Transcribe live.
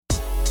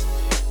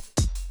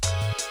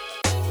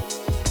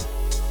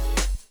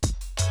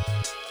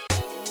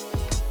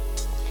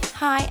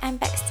Hi, I'm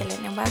Bex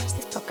Dillon and welcome to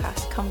this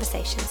podcast,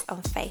 Conversations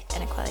on Faith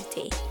and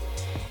Equality.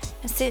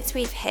 And since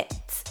we've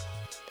hit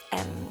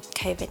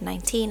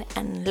COVID-19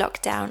 and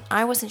lockdown,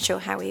 I wasn't sure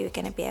how we were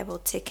going to be able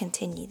to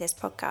continue this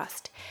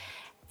podcast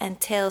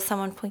until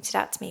someone pointed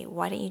out to me,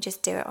 why don't you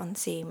just do it on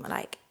Zoom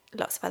like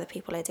lots of other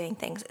people are doing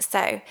things?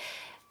 So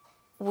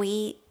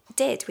we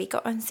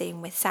got on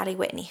Zoom with Sally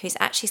Whitney, who's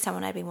actually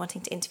someone I've been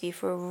wanting to interview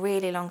for a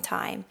really long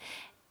time.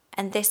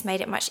 And this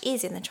made it much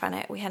easier than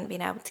we hadn't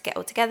been able to get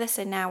all together.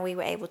 So now we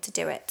were able to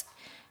do it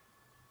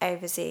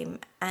over Zoom.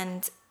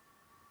 And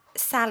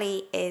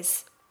Sally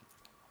has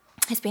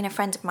been a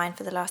friend of mine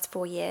for the last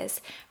 4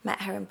 years.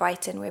 Met her in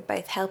Brighton. We're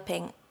both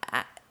helping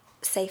at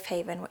Safe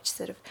Haven, which is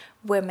sort of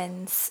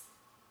women's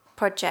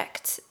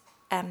project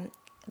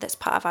that's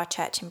part of our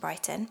church in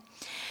Brighton.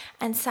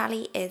 And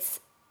Sally is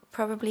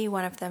probably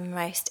one of the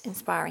most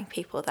inspiring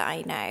people that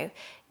I know.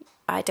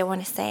 I don't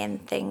want to say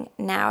anything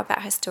now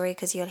about her story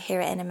because you'll hear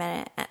it in a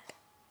minute.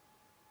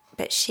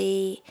 But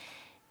she's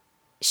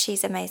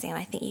amazing, and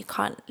I think you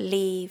can't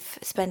leave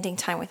spending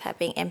time with her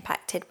being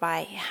impacted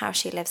by how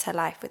she lives her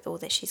life with all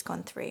that she's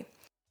gone through.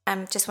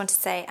 Just want to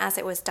say, as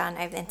it was done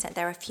over the internet,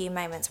 there are a few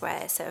moments where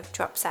it sort of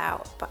drops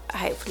out, but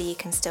hopefully you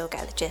can still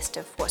get the gist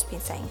of what's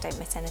been saying. Don't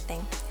miss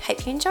anything.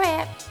 Hope you enjoy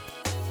it.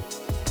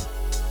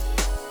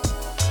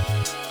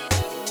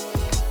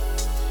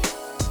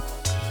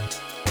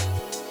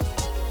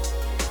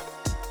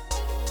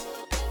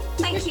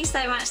 Thank you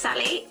so much,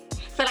 Sally. I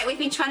feel like we've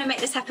been trying to make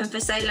this happen for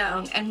so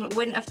long and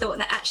wouldn't have thought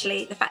that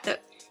actually the fact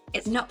that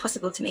it's not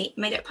possible to meet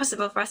made it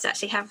possible for us to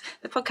actually have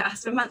the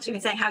podcast. For months we've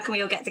been saying, how can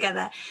we all get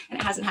together? And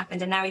it hasn't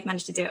happened. And now we've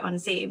managed to do it on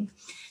Zoom.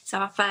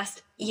 So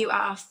you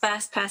are our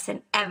first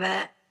person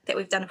ever that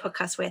we've done a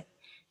podcast with,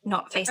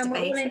 not face-to-face.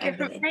 And we're all in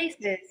different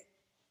places.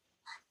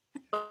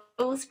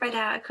 All spread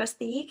out across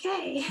the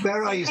UK.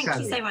 Where are you, Thank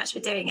Sally? you so much for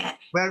doing it.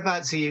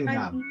 Whereabouts are you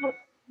now? I'm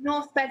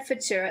North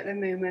Bedfordshire at the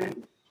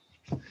moment.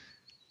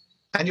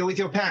 And you're with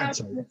your parents,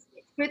 are you?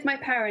 With my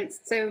parents.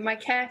 So my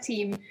care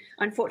team,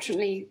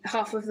 unfortunately,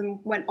 half of them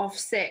went off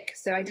sick,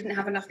 so I didn't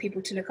have enough people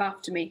to look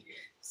after me.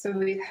 So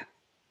we've,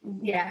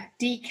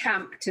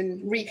 decamped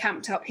and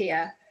recamped up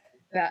here.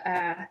 But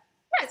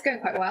it's going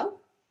quite well.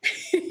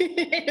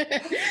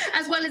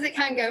 As well as it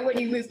can go when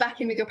you move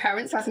back in with your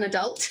parents as an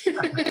adult.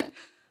 Because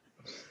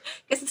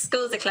the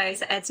schools are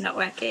closed, Ed's not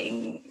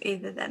working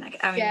either then.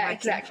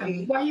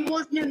 Exactly. Well,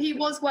 he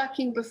was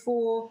working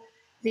before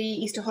the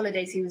Easter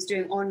holidays. He was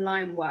doing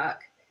online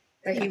work.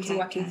 So he was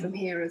working from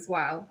here as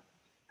well.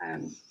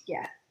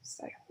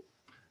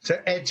 So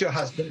Ed's your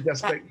husband,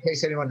 just in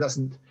case anyone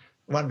doesn't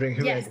wondering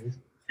who Ed is.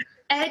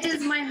 Ed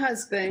is my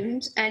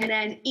husband, and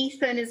then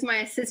Ethan is my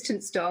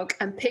assistant's dog,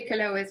 and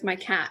Piccolo is my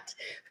cat.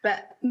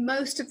 But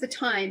most of the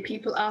time,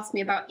 people ask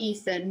me about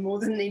Ethan more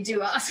than they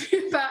do ask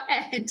me about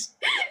Ed.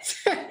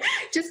 So,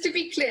 just to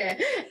be clear,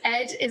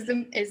 Ed is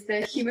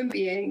the human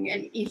being,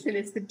 and Ethan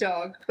is the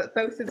dog. But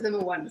both of them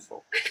are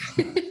wonderful.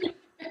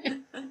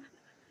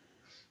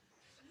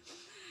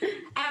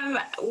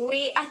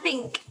 I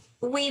think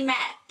we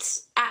met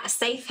at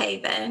Safe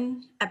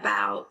Haven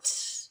about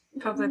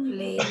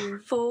probably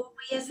 4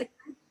 years ago.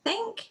 I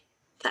think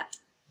that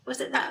was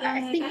it that long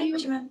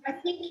ago. I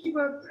think you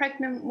were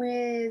pregnant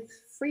with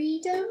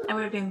Freedom. I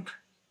would have been,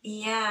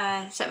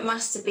 so it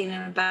must have been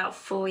about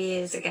 4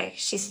 years ago.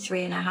 She's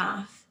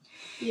 3.5.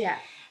 Yeah.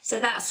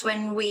 So that's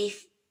when we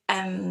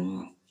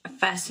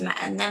first met,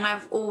 and then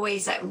I've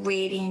always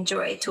really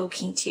enjoyed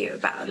talking to you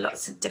about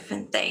lots of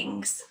different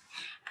things,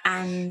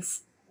 and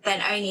then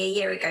only a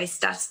year ago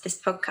started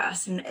this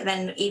podcast, and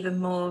then even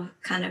more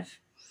kind of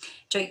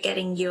enjoyed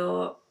getting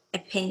your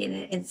opinion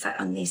and insight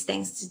on these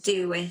things to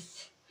do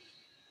with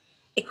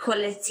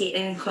equality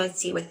and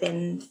inequality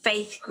within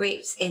faith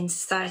groups in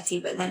society,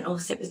 but then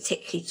also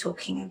particularly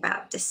talking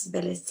about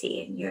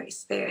disability and your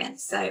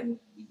experience. So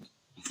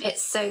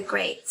it's so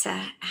great to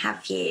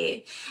have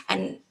you.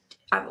 And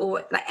I've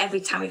always,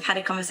 every time we've had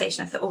a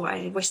conversation, I thought,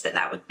 I wish that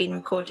would have been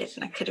recorded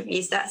and I could have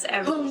used that. So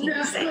everything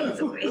you say is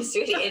always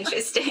really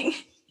interesting.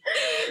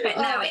 But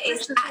now it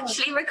is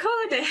actually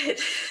recorded.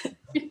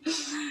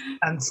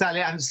 And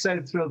Sally, I'm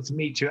so thrilled to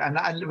meet you, and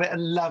I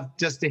love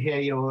just to hear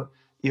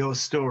your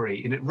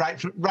story.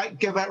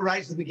 Go back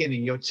right to the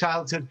beginning, your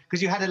childhood,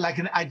 because you had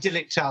an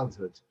idyllic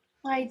childhood.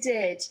 I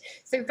did.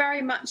 So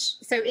very much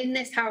so in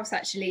this house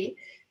actually,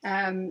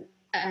 so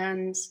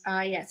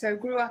I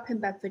grew up in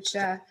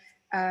Bedfordshire,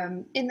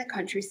 in the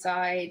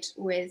countryside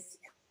with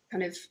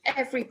kind of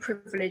every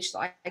privilege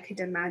that I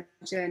could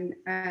imagine.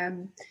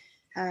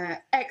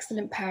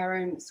 Excellent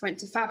parents, went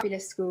to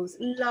fabulous schools,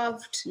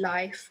 loved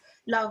life,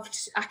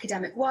 loved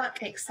academic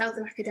work, excelled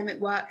in academic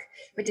work,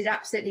 but did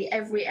absolutely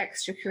every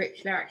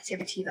extracurricular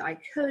activity that I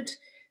could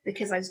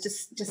because I was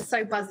just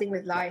so buzzing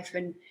with life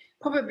and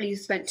probably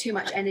spent too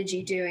much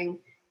energy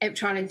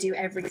trying to do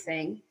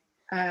everything.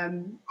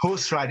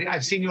 Horse riding.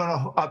 I've seen you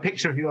on a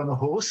picture of you on a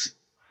horse.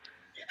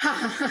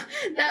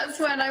 That's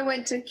when I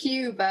went to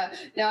Cuba.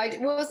 No, I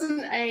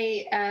wasn't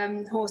a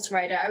horse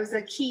rider. I was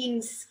a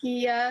keen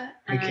skier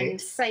and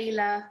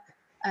sailor.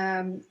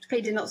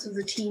 Played in lots of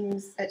the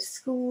teams at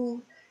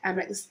school.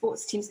 like the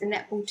sports teams, the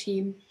netball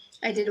team.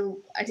 I did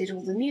all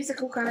the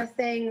musical kind of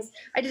things.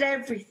 I did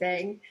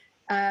everything.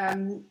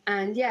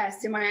 And yeah,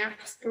 so my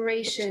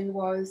aspiration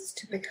was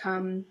to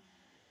become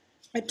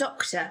a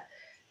doctor.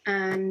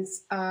 And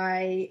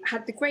I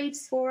had the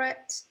grades for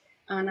it.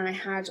 And I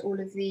had all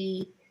of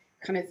the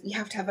you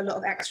have to have a lot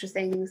of extra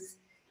things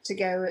to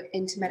go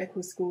into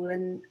medical school.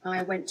 And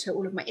I went to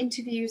all of my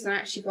interviews, and I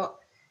actually got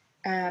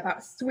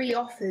about 3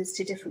 offers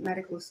to different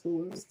medical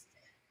schools.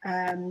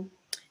 And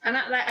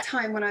at that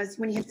time,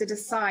 when you have to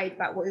decide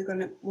about what you're going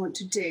to want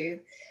to do,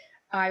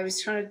 I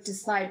was trying to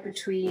decide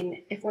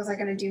between was I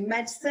going to do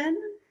medicine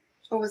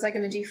or was I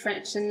going to do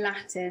French and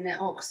Latin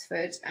at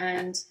Oxford.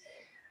 And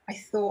I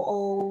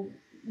thought,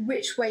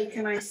 which way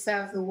can I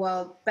serve the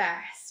world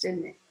best?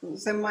 And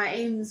so my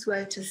aims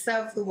were to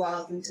serve the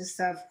world and to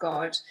serve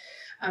God.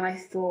 And I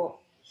thought,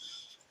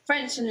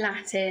 French and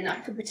Latin, I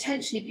could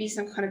potentially be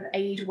some kind of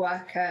aid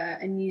worker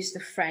and use the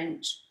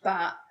French,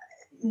 but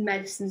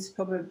medicine's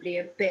probably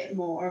a bit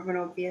more of an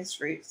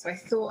obvious route. So I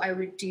thought I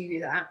would do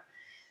that.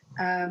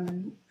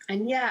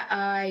 And yeah,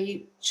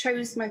 I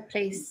chose my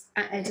place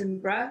at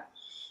Edinburgh.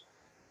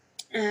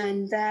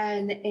 And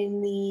then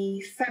in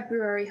the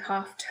February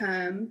half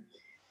term,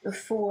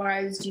 before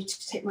I was due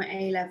to take my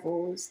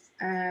A-levels,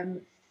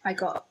 I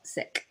got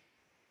sick.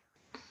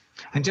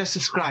 And just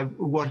describe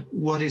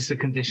what is the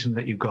condition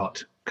that you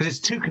got? Because it's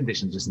 2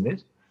 conditions, isn't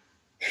it?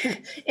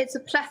 It's a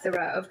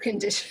plethora of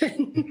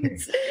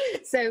conditions.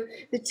 So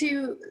the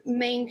 2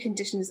 main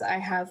conditions that I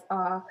have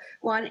are,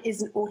 one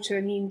is an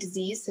autoimmune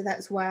disease. So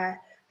that's where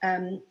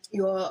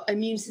your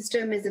immune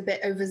system is a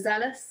bit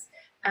overzealous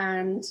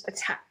and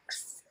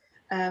attacks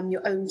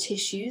your own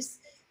tissues.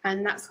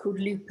 And that's called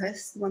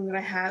lupus, the one that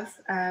I have.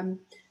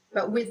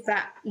 But with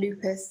that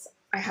lupus,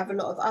 I have a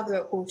lot of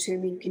other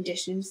autoimmune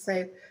conditions.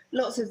 So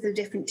lots of the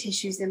different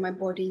tissues in my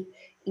body,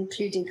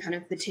 including kind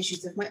of the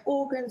tissues of my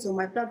organs or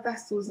my blood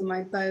vessels and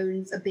my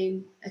bones, are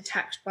being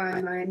attacked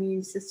by my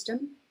immune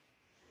system.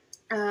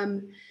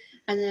 And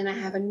then I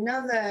have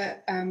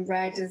another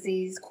rare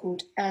disease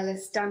called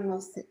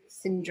Ehlers-Danlos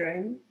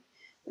syndrome,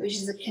 which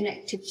is a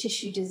connective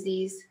tissue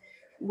disease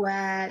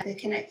where the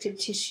connective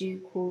tissue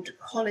called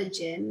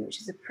collagen, which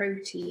is a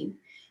protein,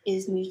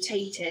 is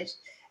mutated.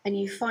 And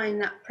you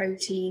find that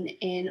protein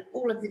in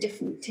all of the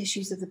different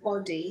tissues of the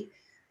body.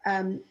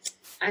 And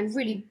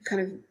really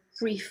kind of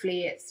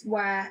briefly, it's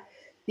where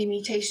the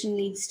mutation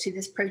leads to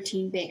this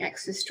protein being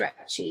extra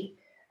stretchy.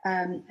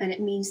 And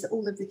it means that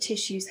all of the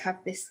tissues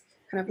have this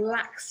kind of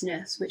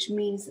laxness, which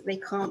means that they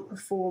can't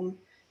perform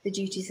the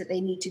duties that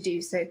they need to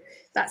do. So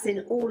that's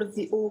in all of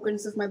the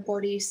organs of my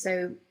body.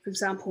 So, for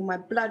example, my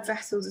blood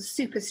vessels are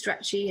super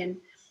stretchy and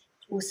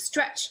will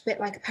stretch a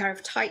bit like a pair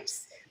of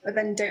tights, but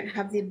then don't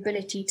have the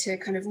ability to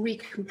kind of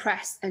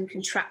recompress and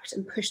contract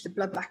and push the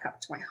blood back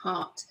up to my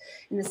heart.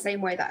 In the same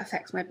way that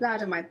affects my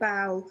bladder, my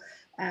bowel,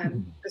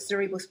 the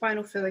cerebral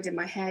spinal fluid in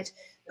my head.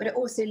 But it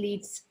also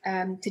leads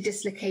to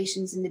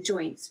dislocations in the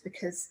joints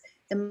because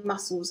the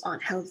muscles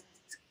aren't held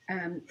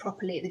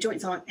properly. The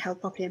joints aren't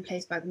held properly in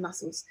place by the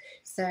muscles.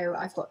 So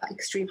I've got that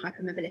extreme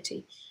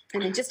hypermobility.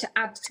 And then just to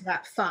add to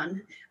that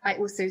fun, I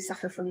also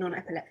suffer from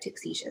non-epileptic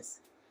seizures.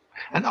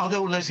 And are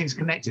all those things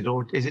connected,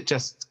 or is it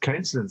just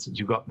coincidence that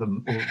you got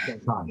them all at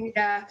the time?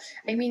 Yeah,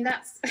 I mean,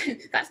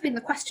 that's been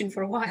the question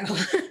for a while.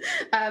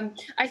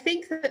 I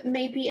think that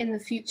maybe in the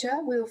future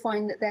we'll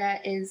find that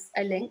there is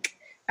a link.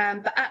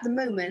 But at the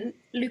moment,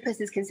 lupus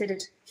is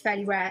considered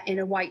fairly rare in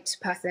a white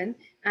person,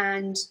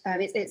 and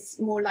it's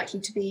more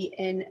likely to be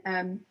in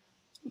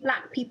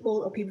Black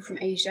people or people from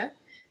Asia.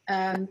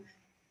 And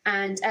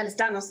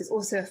Ehlers-Danlos is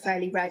also a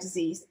fairly rare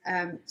disease.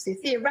 So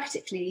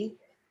theoretically,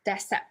 they're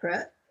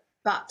separate,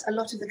 but a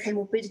lot of the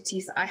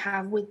comorbidities that I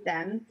have with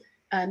them,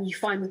 you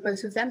find with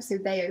both of them, so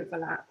they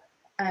overlap.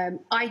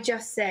 I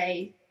just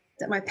say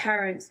that my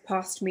parents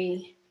passed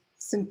me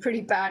some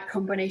pretty bad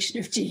combination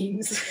of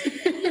genes.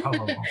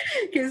 But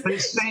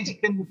it's strange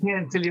it didn't appear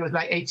until you were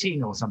like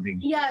 18 or something.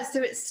 Yeah,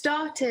 so it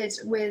started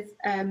with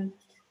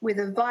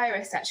a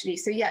virus, actually.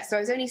 So I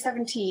was only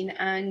 17,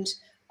 and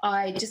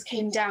I just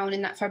came down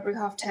in that February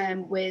half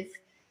term with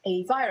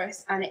a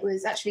virus, and it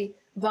was actually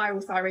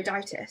viral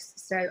thyroiditis.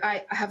 So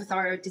I have a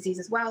thyroid disease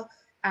as well,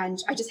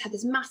 and I just had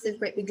this massive,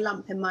 great big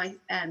lump in my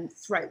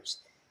throat.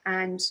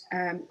 And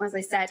as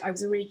I said, I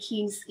was a really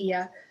keen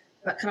skier,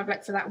 but kind of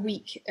like for that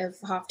week of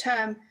half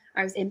term,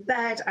 I was in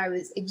bed, I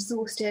was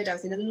exhausted, I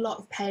was in a lot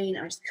of pain,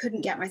 I just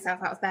couldn't get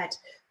myself out of bed.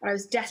 But I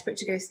was desperate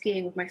to go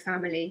skiing with my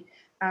family.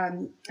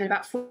 And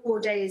about 4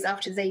 days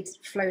after they'd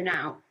flown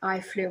out, I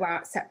flew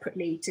out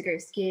separately to go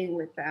skiing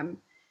with them.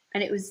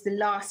 And it was the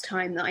last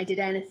time that I did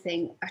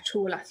anything at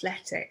all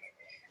athletic,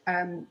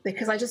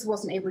 because I just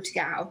wasn't able to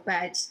get out of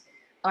bed.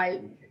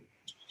 I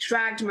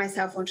dragged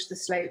myself onto the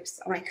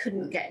slopes and I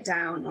couldn't get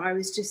down. I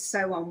was just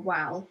so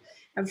unwell.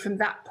 And from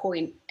that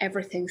point,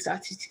 everything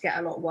started to get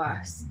a lot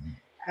worse.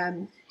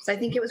 So I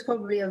think it was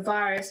probably a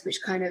virus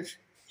which kind of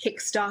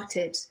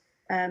kick-started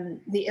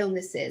the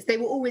illnesses. They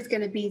were always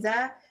going to be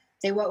there.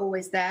 They were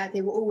always there.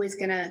 They were always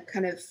going to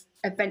kind of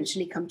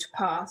eventually come to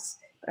pass.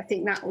 But I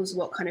think that was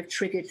what kind of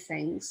triggered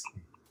things.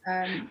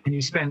 And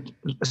you spent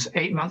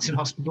 8 months in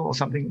hospital or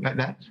something like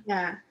that?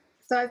 Yeah.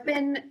 So I've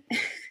been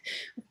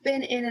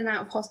in and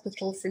out of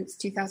hospital since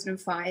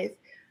 2005.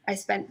 I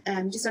spent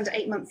just under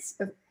 8 months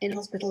in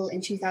hospital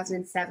in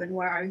 2007,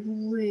 where I was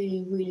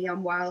really, really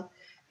unwell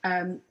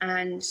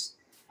and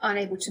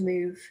unable to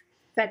move,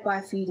 fed by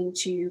a feeding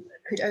tube,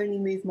 could only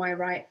move my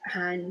right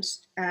hand,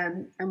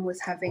 and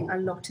was having a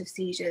lot of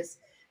seizures,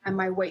 and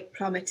my weight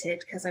plummeted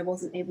because I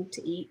wasn't able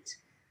to eat.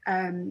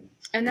 And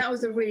that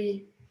was a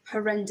really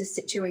horrendous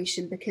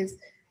situation, because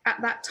at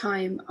that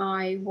time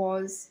I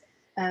was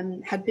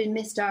had been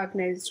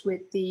misdiagnosed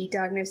with the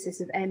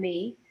diagnosis of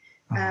ME,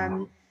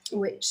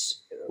 which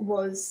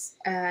was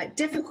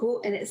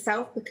difficult in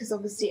itself, because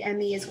obviously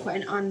ME is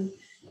quite an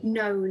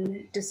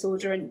unknown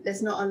disorder and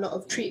there's not a lot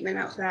of treatment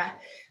out there.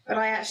 But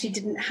I actually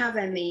didn't have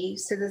ME,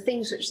 so the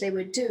things which they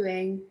were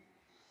doing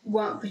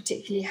weren't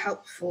particularly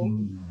helpful.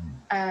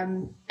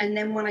 And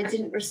then when I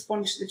didn't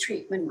respond to the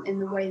treatment in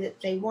the way that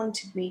they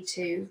wanted me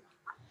to,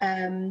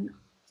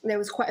 there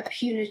was quite a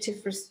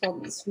punitive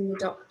response from the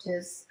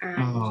doctors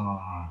and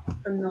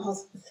from the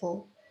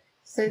hospital.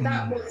 So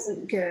that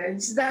wasn't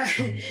good.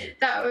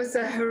 That was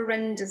a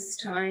horrendous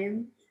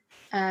time.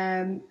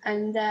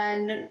 And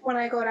then when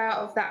I got out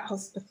of that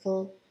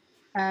hospital,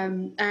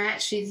 I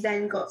actually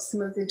then got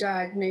some of the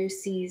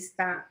diagnoses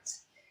that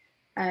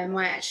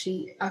I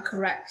actually are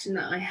correct and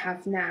that I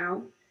have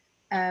now.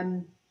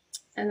 And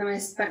then I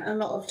spent a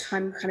lot of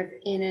time kind of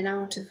in and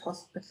out of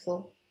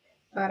hospital.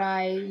 But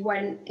I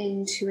went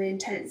into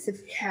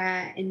intensive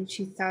care in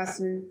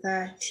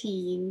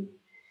 2013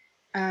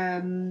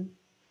 and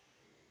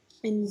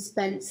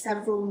spent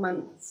several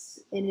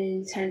months in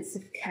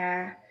intensive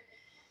care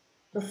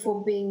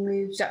before being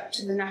moved up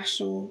to the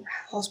National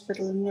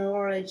Hospital of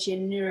Neurology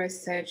and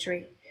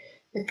Neurosurgery,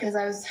 because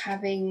I was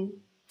having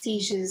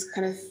seizures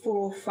kind of 4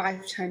 or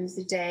 5 times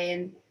a day,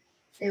 and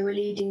they were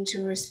leading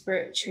to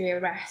respiratory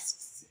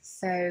arrests.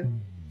 So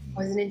I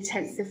was in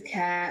intensive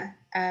care,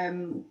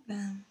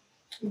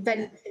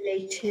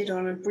 ventilated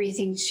on a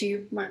breathing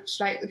tube, much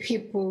like the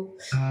people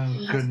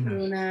in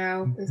hospital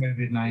now.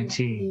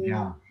 COVID-19,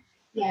 yeah.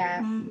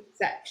 Yeah,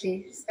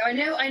 exactly. So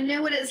I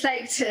know what it's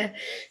like to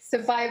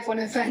survive on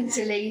a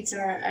ventilator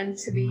and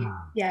to be,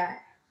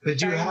 But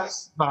you have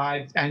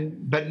survived,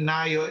 but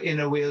now you're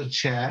in a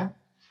wheelchair.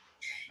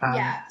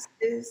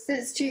 So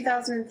since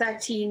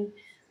 2013,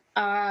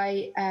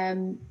 I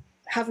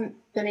haven't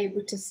been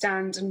able to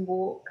stand and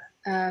walk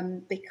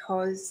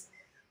because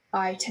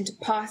I tend to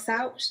pass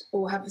out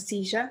or have a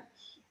seizure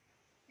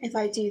if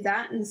I do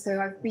that. And so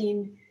I've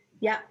been,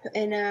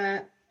 in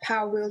a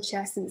power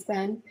wheelchair since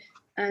then.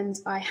 And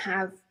I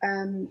have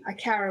a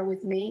carer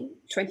with me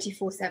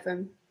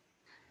 24/7.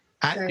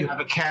 And you have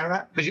a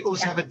carer, but you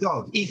also have a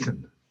dog,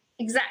 Ethan.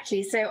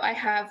 Exactly. So I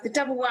have the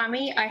double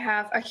whammy. I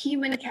have a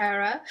human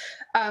carer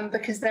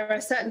because there are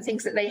certain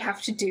things that they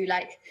have to do,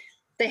 like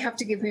they have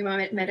to give me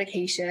my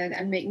medication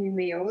and make me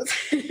meals.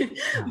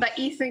 But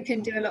Ethan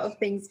can do a lot of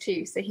things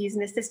too. So he's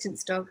an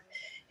assistance dog.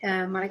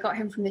 I got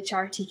him from the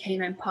charity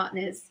Canine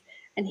Partners,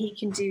 and he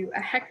can do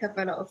a heck of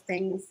a lot of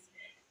things.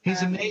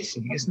 He's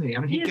amazing, isn't he? I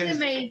mean, he's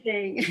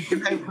amazing. He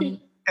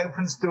can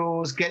open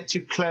stores, get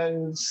you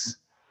clothes.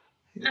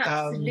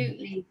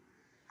 Absolutely.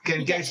 Go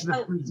to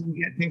the fridge and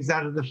get things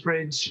out of the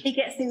fridge. He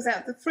gets things out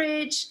of the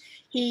fridge.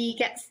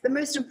 The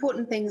most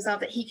important things are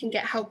that he can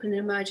get help in an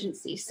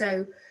emergency.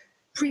 So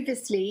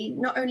previously,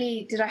 not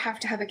only did I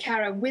have to have a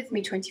carer with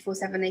me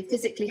 24/7, they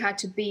physically had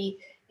to be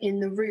in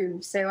the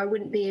room. So I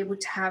wouldn't be able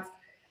to have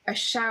a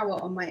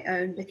shower on my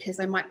own because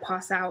I might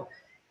pass out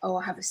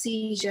or have a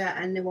seizure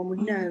and no one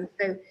would know.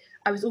 So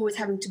I was always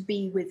having to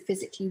be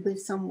physically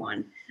with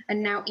someone.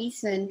 And now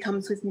Ethan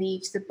comes with me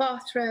to the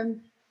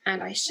bathroom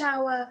and I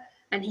shower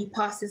and he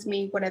passes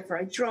me whatever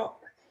I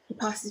drop. He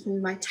passes me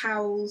my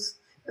towels.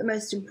 But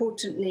most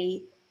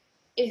importantly,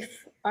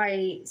 if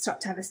I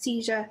start to have a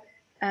seizure,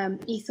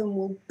 Ethan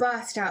will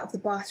burst out of the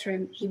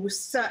bathroom. He will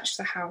search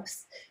the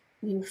house.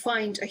 He will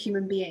find a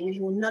human being and he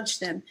will nudge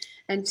them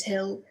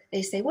until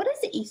they say, "What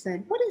is it,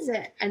 Ethan? What is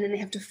it?" And then they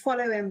have to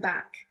follow him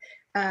back.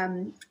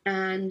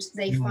 And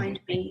they find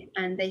me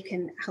and they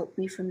can help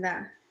me from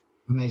there.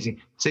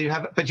 Amazing. So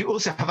but you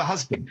also have a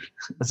husband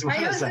as well.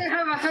 I also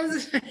have a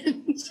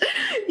husband.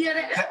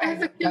 I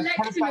have a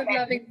collection of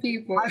loving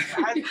people.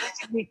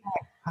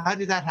 How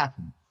did that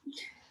happen?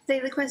 Say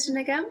the question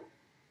again.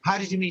 How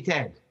did you meet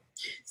Ed?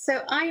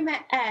 So I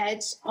met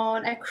Ed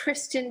on a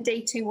Christian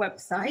dating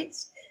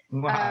website.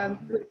 Wow.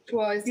 Which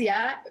was,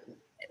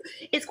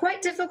 it's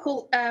quite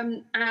difficult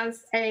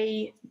as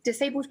a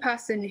disabled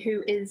person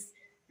who is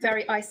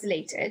very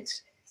isolated.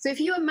 So if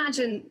you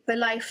imagine the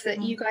life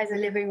that you guys are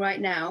living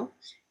right now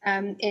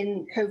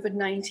in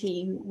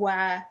COVID-19,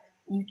 where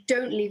you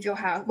don't leave your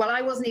house. Well,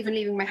 I wasn't even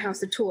leaving my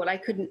house at all. I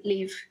couldn't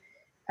leave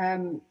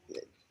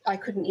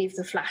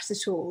the flat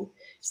at all.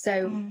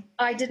 So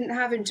I didn't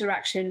have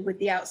interaction with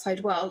the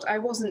outside world. I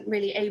wasn't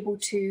really able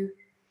to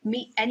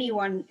meet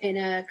anyone in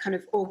a kind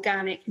of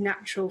organic,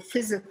 natural,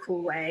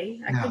 physical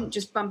way. I couldn't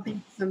just bump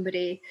into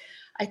somebody.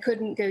 I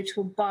couldn't go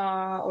to a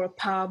bar or a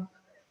pub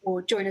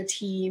or join a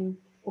team.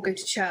 or go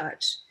to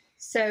church.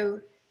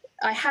 So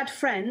I had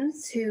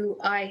friends who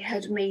I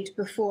had made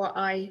before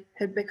I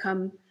had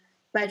become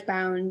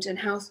bedbound and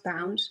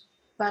housebound,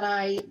 but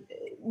I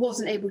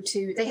wasn't able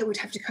to, they would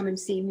have to come and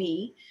see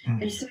me.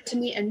 And so to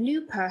meet a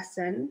new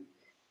person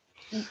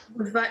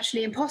was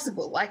virtually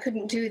impossible. I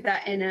couldn't do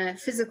that in a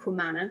physical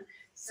manner.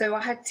 So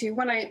I had to,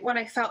 when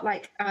I felt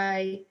like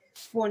I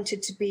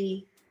wanted to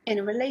be in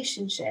a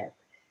relationship,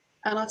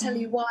 and I'll tell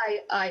you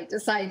why I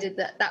decided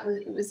that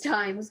it was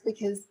time, was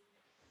because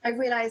I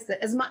realized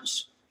that as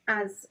much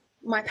as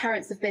my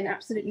parents have been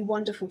absolutely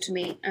wonderful to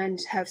me and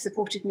have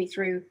supported me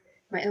through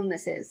my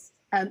illnesses,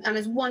 and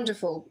as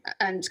wonderful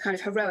and kind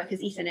of heroic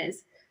as Ethan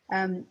is,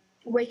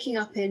 waking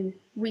up in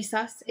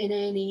resus in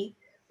A&E,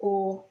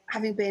 or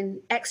having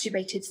been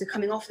extubated, so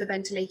coming off the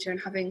ventilator and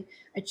having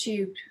a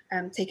tube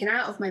taken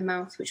out of my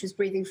mouth, which was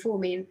breathing for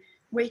me, and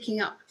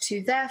waking up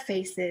to their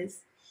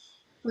faces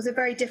was a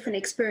very different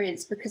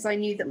experience, because I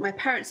knew that my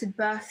parents had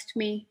birthed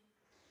me,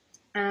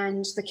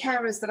 and the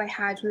carers that I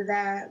had were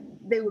there.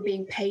 They were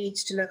being paid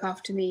to look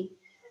after me.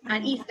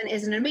 And Ethan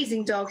is an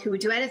amazing dog who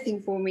would do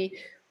anything for me,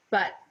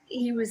 but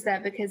he was there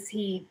because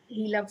he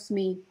loves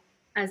me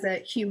as a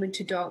human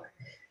to dog.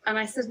 And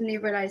I suddenly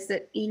realized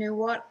that, you know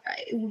what,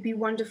 it would be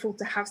wonderful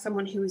to have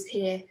someone who was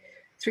here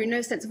through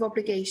no sense of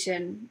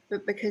obligation,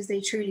 but because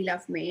they truly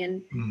love me.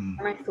 And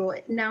I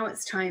thought, now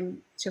it's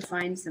time to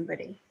find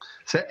somebody.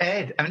 So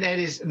Ed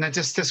is, now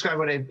just describe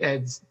what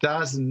Ed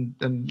does and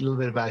a little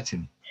bit about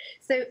him.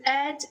 So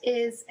Ed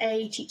is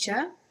a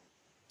teacher.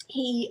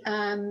 He,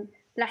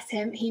 bless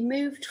him, he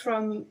moved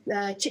from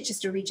the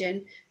Chichester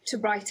region to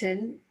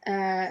Brighton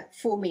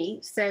for me.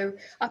 So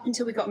up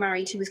until we got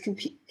married, he was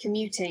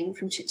commuting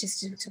from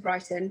Chichester to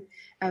Brighton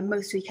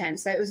most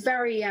weekends. So it was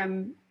very,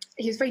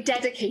 he was very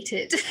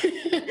dedicated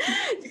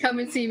to come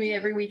and see me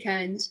every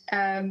weekend.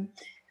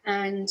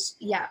 And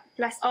yeah,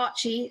 bless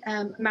Archie,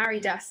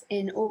 married us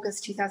in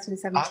August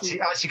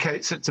 2017. Archie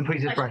Coates, St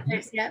Peter's,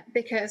 Brighton. Yeah,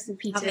 Vicar of St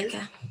Peter's.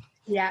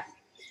 Yeah.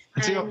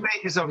 And so your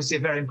faith is obviously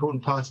a very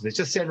important part of this.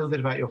 Just say a little bit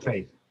about your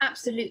faith.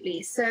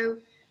 Absolutely. So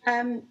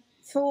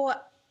for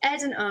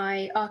Ed and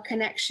I, our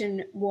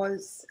connection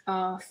was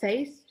our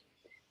faith,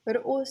 but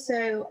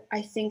also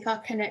I think our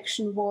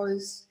connection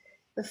was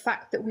the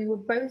fact that we were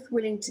both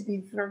willing to be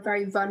very,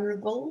 very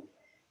vulnerable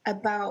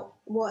about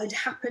what had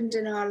happened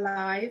in our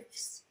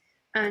lives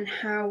and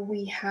how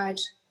we had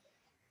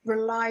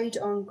relied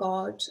on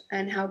God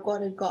and how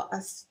God had got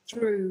us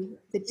through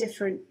the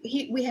different,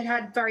 we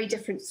had very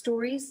different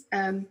stories.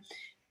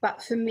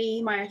 But for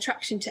me, my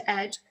attraction to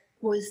Ed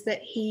was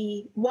that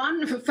he,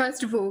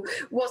 first of all,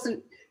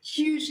 wasn't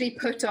hugely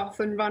put off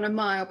and run a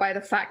mile by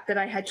the fact that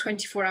I had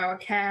 24-hour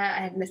care. I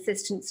had an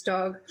assistance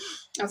dog.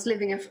 I was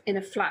living in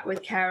a flat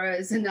with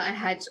carers, and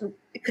I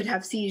could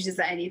have seizures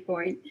at any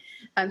point.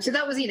 So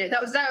that was,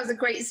 that was a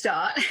great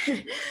start.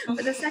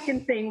 But the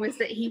second thing was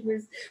that he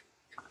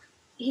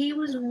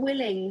was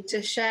willing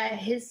to share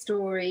his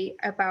story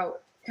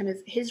about kind of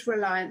his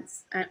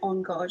reliance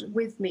on God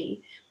with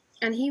me.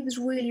 And he was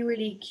really,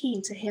 really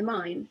keen to hear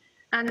mine.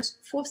 And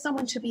for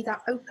someone to be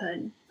that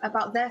open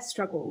about their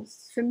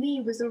struggles, for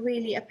me, was a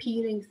really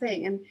appealing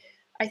thing. And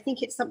I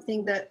think it's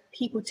something that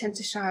people tend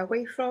to shy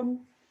away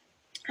from.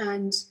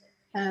 And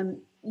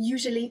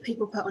usually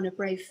people put on a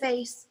brave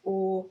face,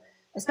 or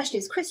especially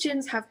as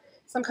Christians, have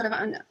some kind of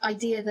an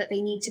idea that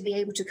they need to be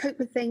able to cope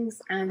with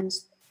things, and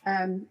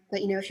that,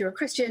 if you're a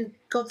Christian,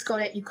 God's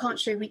got it, you can't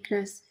show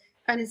weakness.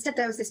 And instead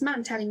there was this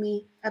man telling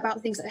me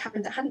about things that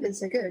happened that hadn't been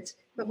so good,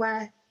 but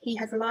where he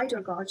had relied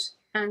on God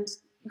and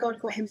God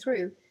got him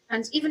through.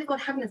 And even if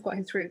God hadn't have got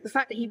him through, the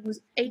fact that he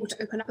was able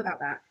to open up about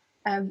that,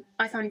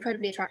 I found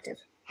incredibly attractive.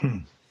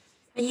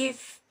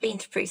 You've been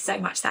through so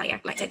much, Sally. I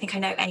don't think I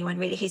know anyone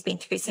really who's been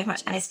through so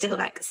much and is still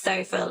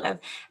so full of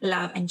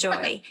love and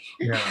joy.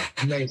 Yeah,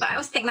 amazing. But I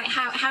also think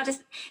how has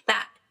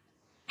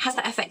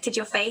that affected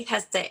your faith?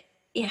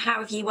 How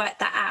have you worked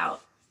that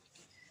out?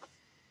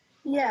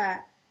 Yeah,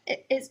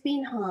 it's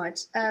been hard.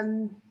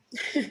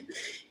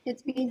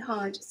 It's been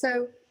hard.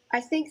 So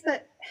I think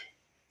that,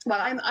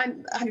 I'm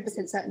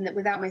 100% certain that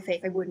without my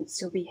faith, I wouldn't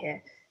still be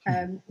here.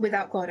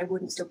 Without God, I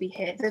wouldn't still be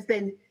here.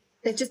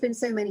 There've just been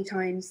so many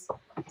times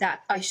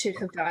that I should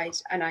have died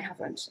and I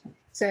haven't.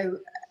 So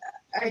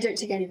I don't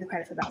take any of the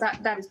credit for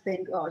that. That has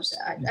been God.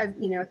 I've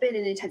been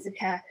in intensive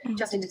care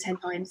just under 10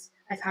 times.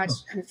 I've had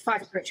kind of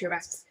 5 respiratory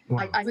arrests.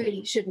 Wow. I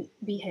really shouldn't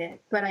be here,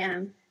 but I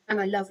am. And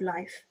I love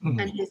life,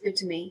 and he is good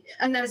to me.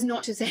 And that is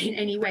not to say in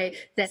any way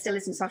there still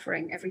isn't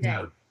suffering every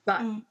day,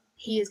 but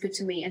he is good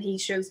to me, and he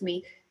shows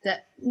me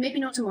that maybe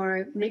not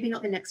tomorrow, maybe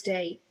not the next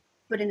day,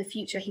 but in the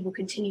future he will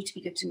continue to be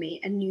good to me,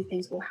 and new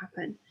things will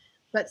happen.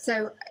 But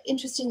so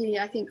interestingly,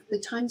 I think the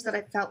times that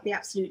I felt the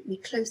absolutely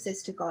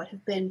closest to God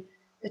have been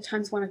the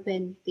times when I've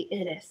been the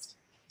illest.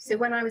 So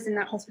when I was in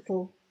that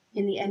hospital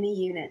in the ME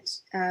unit,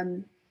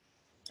 and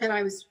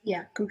I was,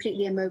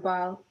 completely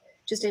immobile,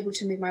 just able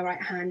to move my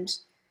right hand,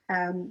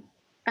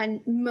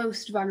 and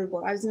most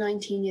vulnerable. I was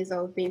 19 years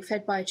old, being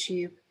fed by a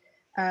tube.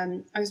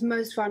 I was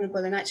most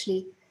vulnerable, and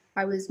actually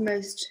I was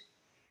most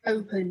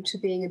open to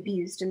being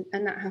abused, and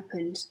that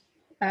happened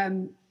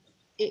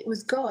it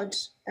was God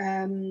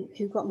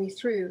who got me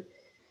through.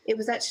 It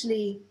was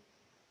actually,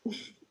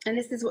 and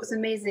this is what's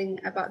amazing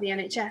about the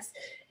NHS,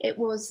 it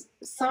was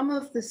some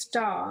of the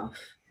staff,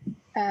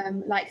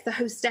 like the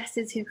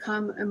hostesses who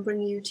come and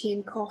bring you tea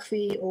and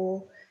coffee,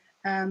 or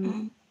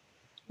the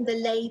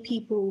lay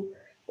people,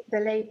 the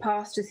lay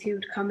pastors who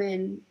would come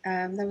in.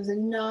 There was a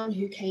nun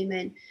who came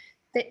in.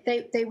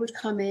 They would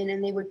come in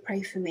and they would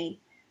pray for me.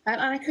 And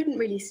I couldn't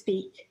really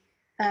speak,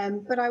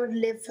 but I would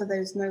live for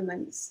those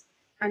moments.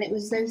 And it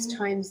was those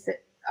times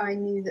that I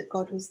knew that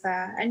God was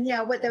there. And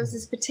yeah, there was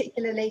this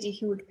particular lady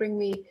who would bring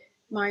me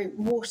my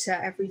water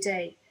every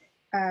day.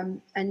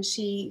 And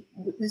she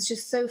was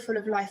just so full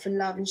of life and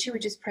love, and she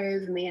would just pray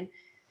over me, and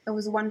it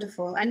was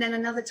wonderful. And then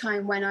another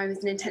time when I was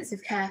in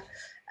intensive care,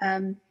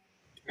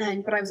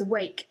 but I was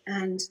awake,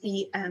 and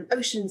the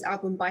Oceans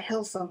album by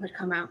Hillsong had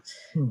come out,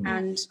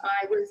 and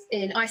I was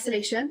in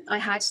isolation. I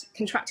had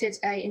contracted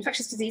an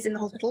infectious disease in the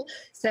hospital,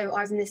 so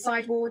I was in this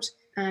side ward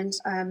and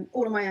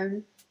all on my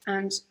own,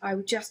 and I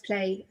would just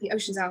play the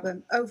Oceans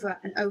album over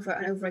and over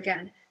and over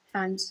again,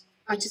 and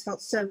I just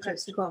felt so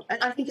close to God.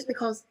 And I think it's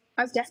because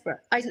I was desperate.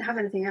 I didn't have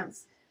anything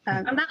else,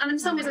 and in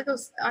some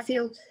ways I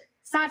feel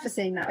sad for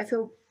saying that. I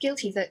feel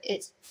guilty that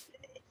it's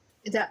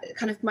that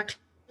kind of my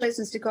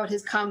closeness to God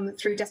has come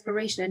through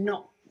desperation and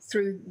not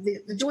through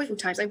the joyful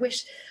times. I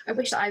wish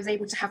that I was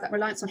able to have that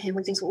reliance on him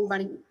when things were all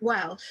running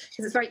well,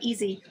 because it's very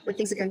easy when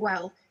things are going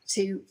well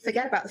to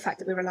forget about the fact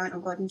that we're reliant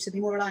on God and to be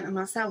more reliant on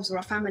ourselves or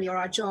our family or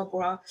our job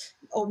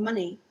or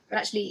money. But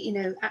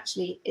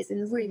actually, it's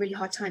in really, really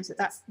hard times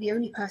that's the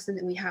only person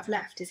that we have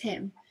left is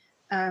him.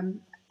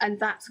 And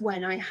that's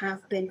when I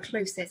have been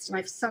closest, and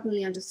I've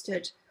suddenly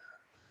understood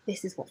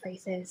this is what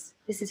faith is.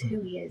 This is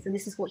who he is, and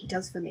this is what he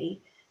does for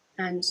me.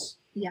 And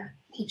yeah,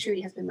 he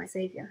truly has been my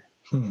saviour.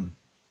 And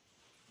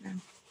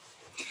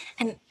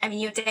I mean,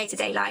 your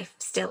day-to-day life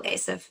still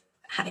is of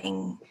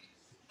having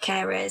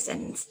carers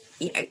and,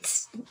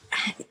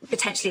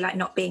 potentially like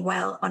not being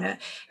well on a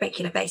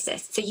regular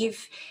basis. So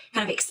you've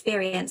kind of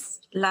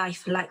experienced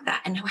life like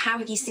that. And how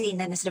have you seen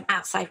then the sort of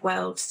outside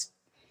world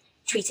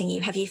treating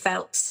you? Have you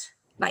felt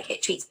like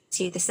it treats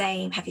you the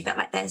same? Have you felt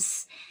like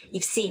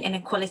you've seen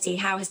inequality?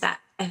 How is that?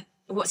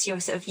 What's your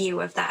sort of view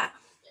of that?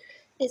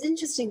 It's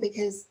interesting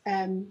because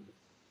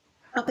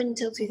up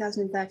until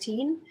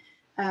 2013,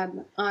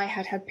 I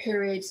had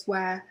periods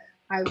where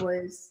I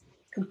was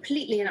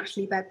completely and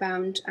utterly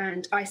bedbound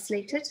and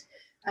isolated.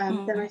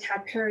 Then I'd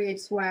had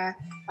periods where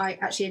I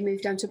actually had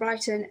moved down to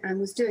Brighton and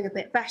was doing a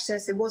bit better,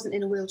 so wasn't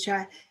in a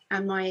wheelchair,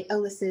 and my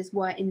illnesses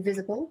were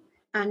invisible.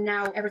 And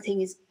now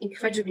everything is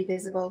incredibly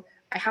visible.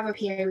 I have a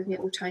PA with me at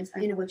all times.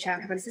 I'm in a wheelchair.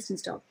 I have an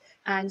assistance dog.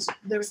 And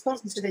the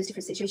responses to those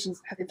different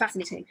situations have been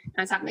fascinating,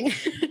 and it's happening.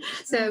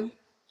 So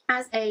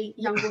as a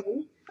young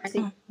woman, I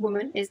think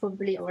woman is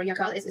probably, or a young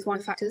girl is one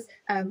of the factors,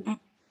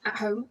 at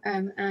home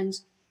and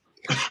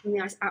in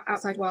the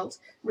outside world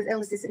with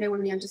illnesses that no one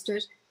really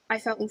understood, I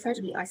felt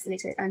incredibly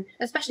isolated. And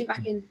especially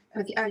back in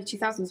the early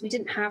 2000s, we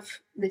didn't have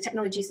the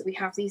technologies that we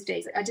have these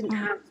days. I didn't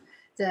have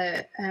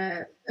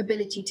the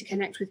ability to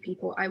connect with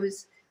people. I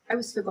was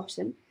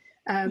forgotten.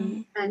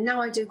 And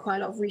now I do quite a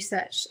lot of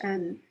research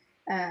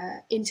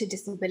into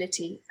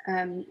disability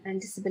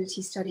and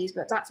disability studies,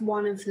 but that's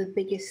one of the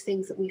biggest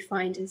things that we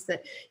find is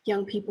that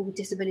young people with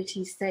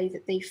disabilities say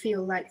that they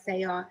feel like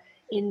they are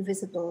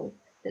invisible,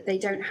 that they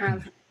don't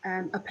have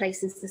a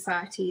place in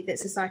society, that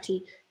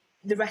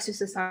the rest of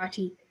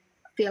society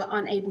feel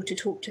unable to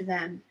talk to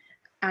them,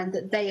 and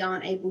that they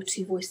aren't able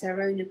to voice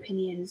their own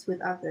opinions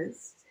with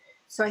others.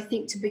 So I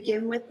think to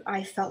begin with,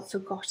 I felt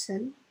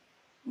forgotten.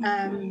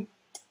 And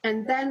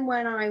then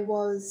when I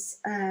was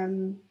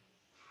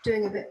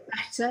doing a bit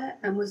better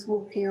and was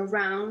walking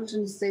around,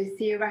 and so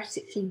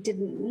theoretically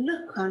didn't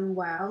look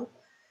unwell,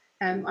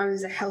 I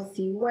was a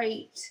healthy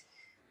weight,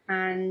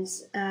 and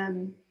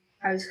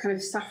I was kind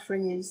of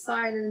suffering in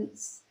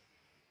silence.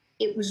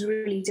 It was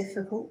really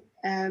difficult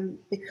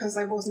because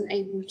I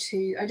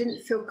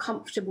didn't feel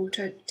comfortable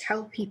to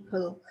tell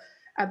people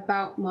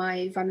about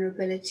my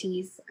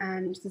vulnerabilities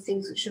and the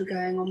things which were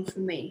going on for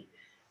me.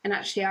 And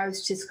actually I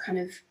was just kind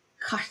of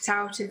cut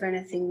out of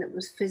anything that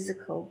was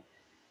physical.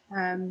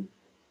 I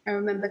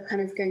remember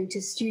kind of going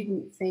to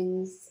student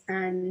things,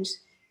 and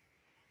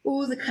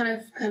all the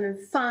kind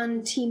of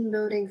fun team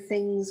building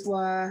things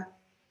were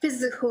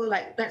physical,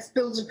 like let's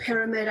build a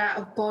pyramid out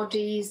of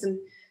bodies, and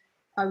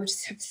I would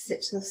just have to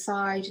sit to the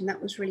side, and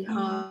that was really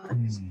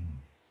hard.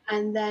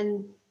 And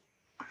then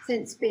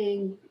since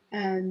being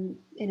in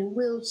a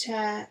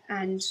wheelchair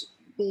and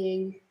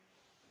being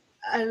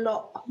a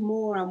lot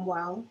more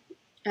unwell,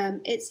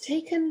 it's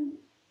taken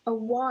a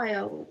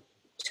while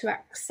to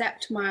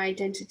accept my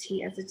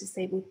identity as a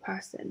disabled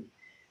person.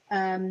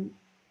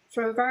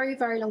 For a very,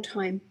 very long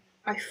time,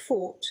 I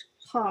fought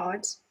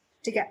hard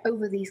to get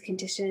over these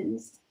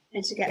conditions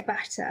and to get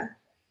better.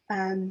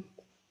 And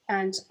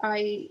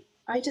I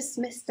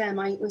dismissed them.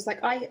 I was like,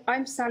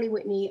 I'm Sally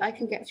Whitney. I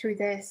can get through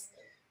this.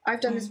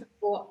 I've done this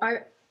before.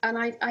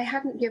 I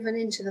hadn't given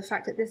in to the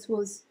fact that this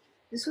was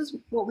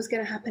what was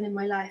going to happen in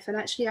my life. And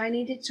actually, I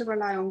needed to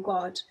rely on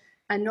God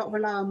and not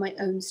rely on my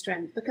own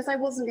strength, because I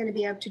wasn't going to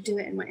be able to do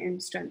it in my own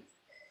strength.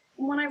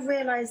 And when I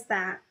realized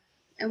that,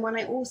 and when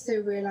I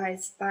also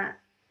realized that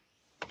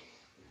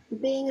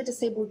being a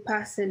disabled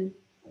person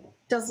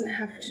doesn't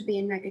have to be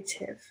a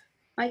negative.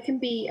 I can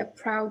be a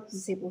proud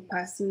disabled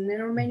person.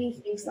 There are many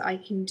things that I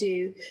can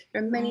do.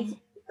 There are many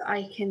things that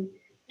I can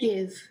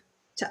give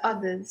to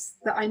others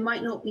that I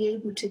might not be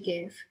able to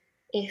give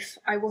if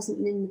I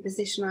wasn't in the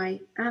position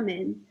I am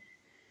in.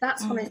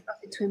 That's when I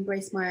started to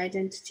embrace my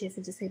identity as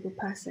a disabled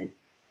person.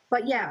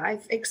 But yeah,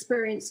 I've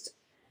experienced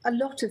a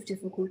lot of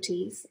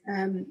difficulties.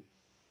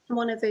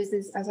 One of those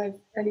is, as I've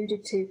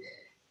alluded to,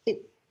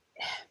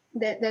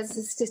 there's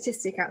a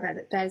statistic out there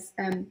that there's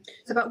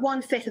so about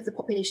 1/5 of the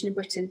population in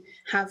Britain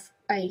have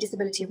a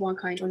disability of one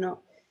kind or not,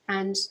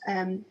 and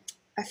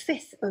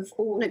 2/3 of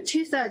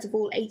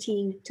all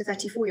 18 to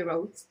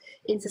 34-year-olds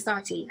in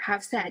society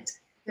have said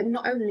that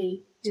not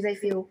only do they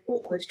feel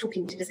awkward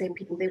talking to disabled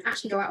people, they would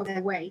actually go out of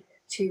their way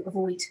to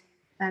avoid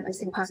a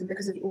disabled person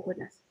because of the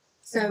awkwardness.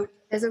 So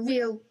there's a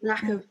real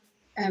lack of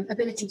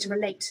ability to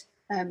relate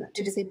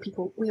to disabled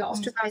people. We are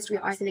ostracized, we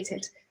are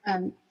isolated,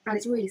 and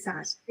it's really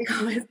sad,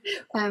 because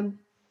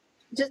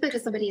just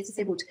because somebody is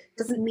disabled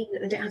doesn't mean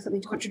that they don't have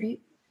something to contribute,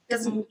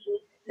 doesn't mean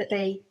that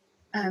they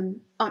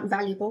aren't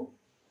valuable.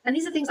 And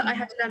these are things that I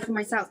had to learn for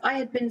myself. I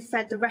had been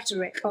fed the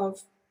rhetoric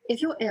of,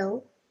 if you're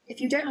ill, if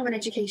you don't have an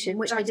education,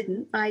 which I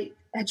didn't, I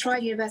had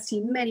tried university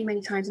many,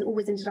 many times and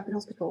always ended up in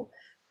hospital,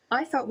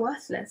 I felt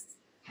worthless.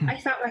 I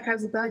felt like I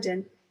was a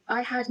burden.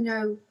 I had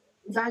no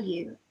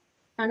value.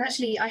 And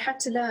actually, I had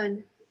to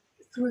learn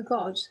through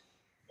God.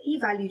 He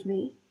valued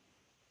me.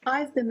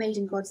 I've been made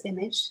in God's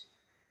image.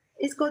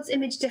 Is God's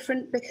image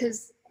different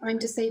because I'm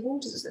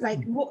disabled?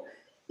 Like, what?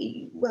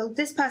 Well,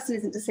 this person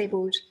isn't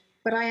disabled,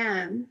 but I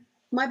am.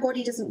 My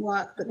body doesn't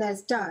work, but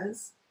theirs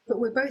does. But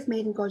we're both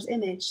made in God's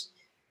image.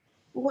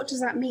 What does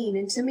that mean?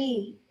 And to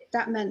me,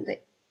 that meant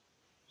that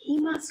he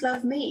must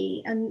love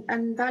me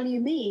and value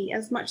me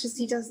as much as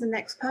he does the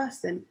next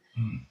person.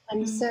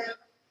 And so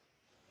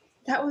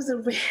that was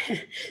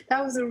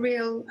a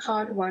real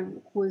hard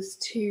one, was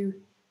to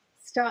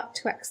start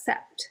to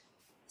accept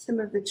some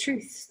of the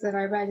truths that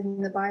I read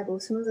in the Bible,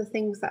 some of the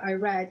things that I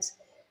read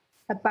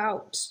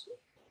about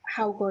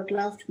how God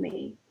loved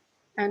me,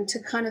 and to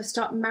kind of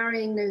start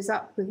marrying those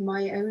up with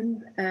my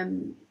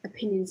own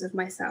opinions of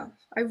myself.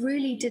 I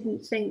really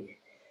didn't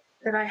think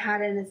that I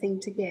had anything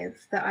to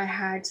give, that I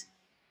had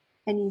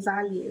any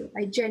value.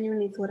 I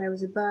genuinely thought I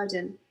was a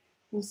burden.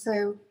 And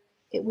so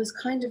it was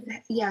kind of,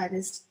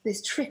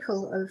 this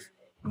trickle of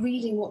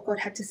reading what God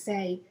had to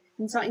say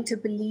and starting to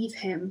believe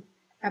him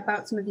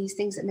about some of these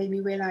things that made me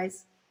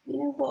realize, you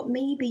know what,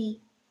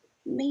 maybe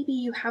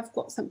you have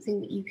got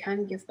something that you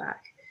can give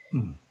back.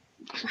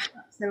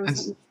 Perhaps there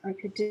was something I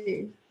could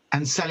do.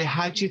 And Sally,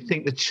 how do you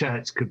think the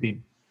church could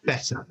be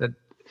better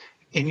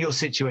in your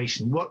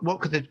situation?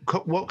 What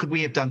could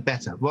we have done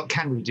better? What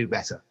can we do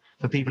better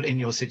for people in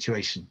your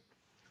situation?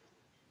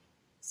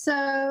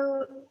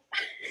 So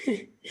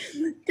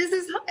this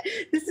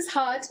is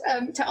hard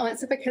to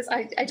answer, because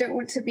I don't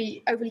want to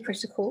be overly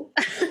critical.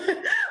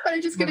 But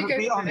I'm just going to go.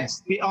 Be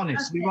honest. Be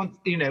honest.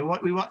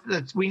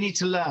 Okay. We need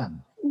to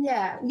learn.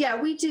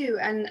 Yeah, we do,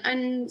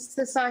 and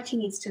society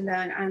needs to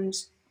learn,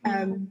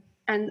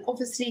 and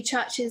obviously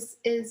church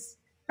is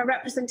a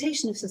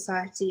representation of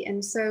society,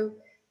 and so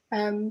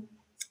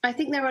I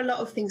think there are a lot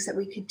of things that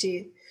we could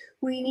do.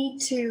 We need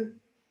to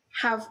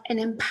have an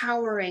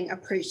empowering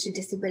approach to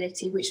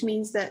disability, which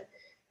means that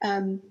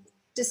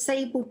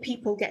disabled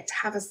people get to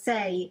have a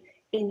say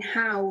in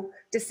how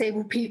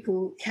disabled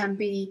people can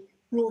be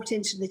brought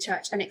into the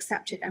church and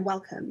accepted and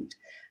welcomed.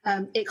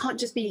 It can't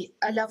just be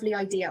a lovely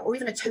idea or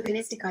even a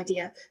tokenistic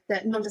idea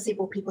that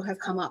non-disabled people have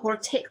come up, or a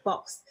tick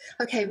box.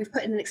 Okay, we've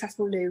put in an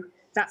accessible loo.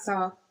 That's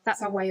our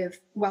way of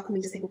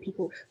welcoming disabled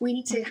people. We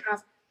need to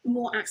have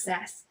more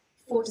access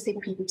for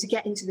disabled people to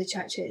get into the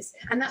churches.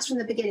 And that's from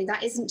the beginning.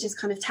 That isn't just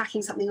kind of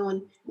tacking something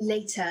on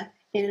later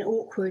in an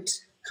awkward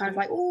kind of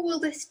like, oh, will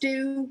this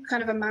do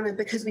kind of a manner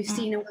because we've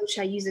seen a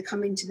wheelchair user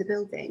come into the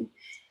building.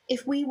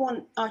 If we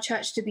want our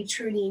church to be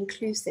truly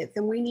inclusive,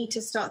 then we need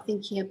to start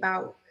thinking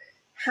about,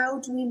 how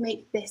do we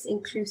make this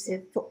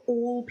inclusive for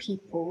all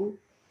people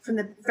from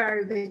the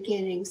very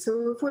beginning?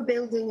 So if we're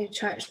building a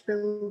church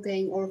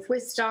building, or if we're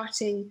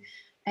starting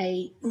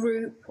a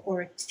group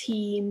or a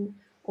team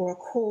or a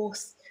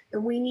course,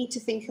 then we need to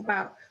think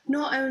about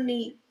not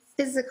only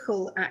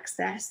physical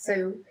access,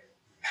 so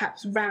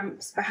perhaps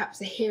ramps, perhaps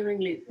a hearing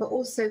loop, but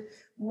also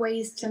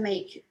ways to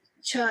make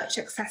church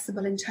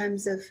accessible in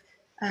terms of,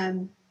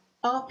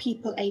 are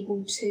people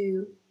able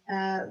to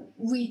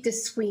read the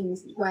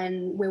screens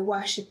when we're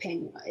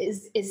worshipping?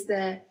 Is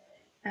the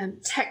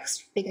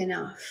text big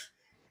enough?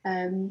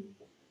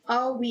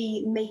 Are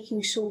we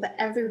making sure that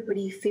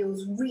everybody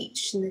feels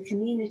reached in the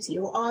community?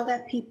 Or are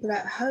there people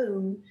at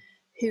home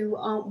who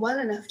aren't well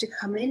enough to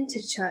come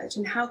into church,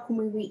 and how can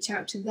we reach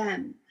out to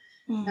them?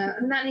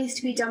 And that needs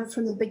to be done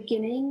from the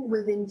beginning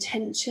with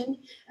intention,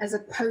 as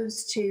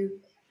opposed to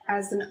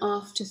as an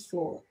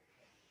afterthought.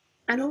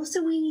 And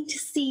also we need to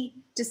see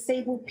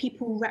disabled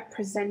people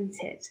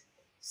represented.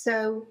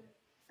 So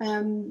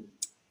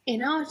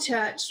in our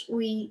church,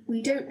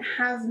 we don't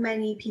have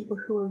many people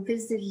who are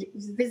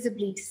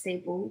visibly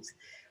disabled.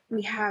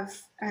 We have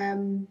a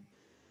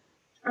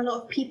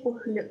lot of people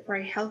who look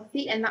very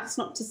healthy, and that's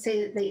not to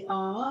say that they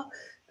are,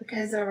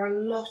 because there are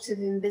a lot of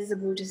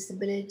invisible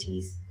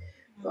disabilities.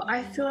 But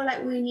I feel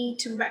like we need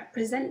to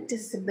represent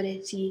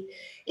disability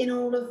in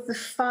all of the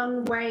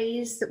fun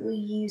ways that we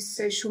use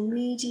social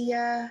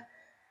media,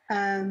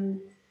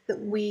 that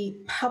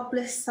we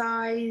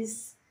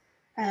publicize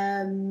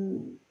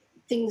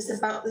things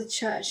about the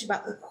church,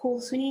 about the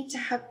course. We need to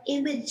have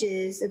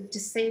images of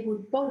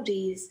disabled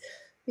bodies,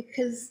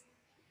 because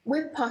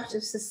we're part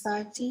of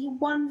society.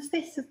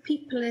 1/5 of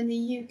people in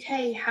the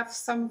UK have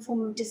some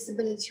form of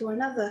disability or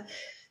another.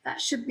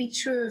 That should be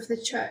true of the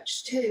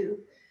church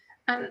too.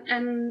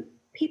 And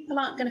people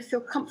aren't going to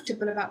feel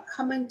comfortable about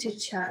coming to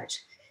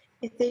church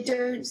if they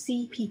don't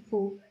see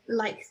people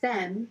like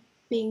them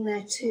being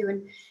there too.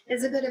 And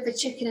there's a bit of a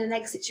chicken and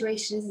egg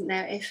situation, isn't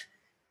there? If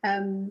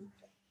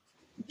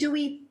do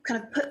we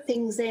kind of put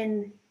things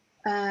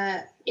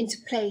into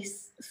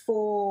place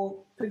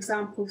for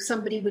example,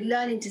 somebody with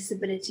learning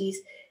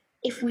disabilities,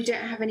 if we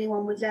don't have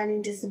anyone with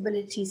learning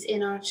disabilities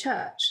in our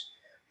church?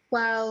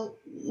 Well,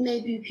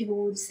 maybe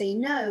people would say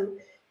no.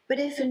 But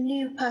if a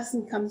new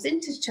person comes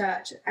into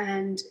church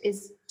and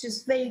is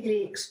just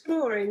vaguely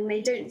exploring,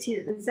 they don't see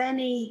that there's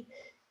any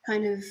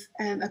kind of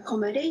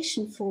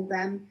accommodation for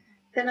them,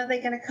 then are they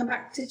going to come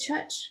back to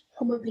church?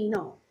 Probably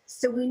not.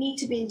 So we need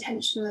to be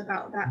intentional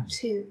about that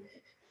too.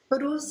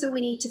 But also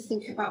we need to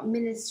think about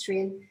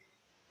ministry.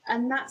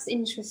 And that's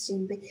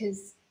interesting,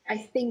 because I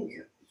think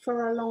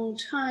for a long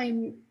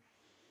time,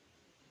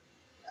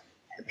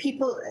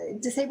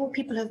 disabled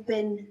people have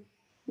been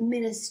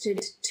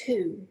ministered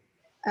to.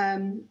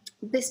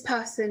 This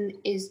person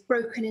is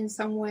broken in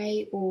some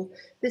way, or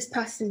this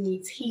person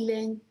needs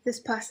healing, this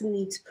person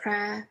needs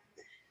prayer.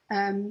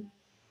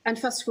 And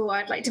first of all,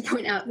 I'd like to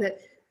point out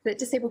that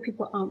disabled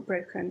people aren't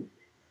broken.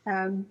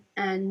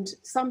 And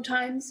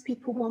sometimes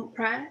people want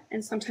prayer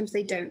and sometimes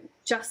they don't,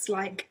 just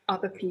like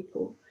other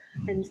people.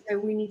 And so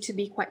we need to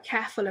be quite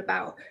careful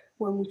about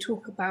when we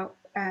talk about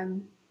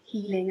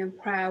healing and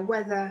prayer,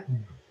 whether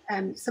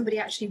somebody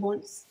actually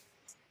wants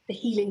the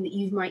healing that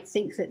you might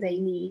think that they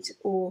need,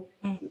 or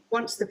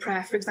wants the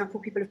prayer. For example,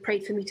 people have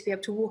prayed for me to be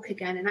able to walk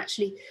again, and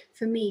actually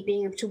for me,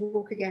 being able to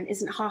walk again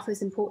isn't half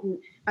as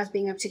important as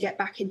being able to get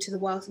back into the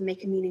world and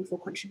make a meaningful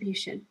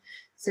contribution.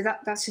 So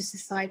that's just a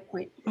side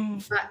point.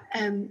 But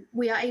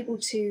we are able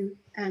to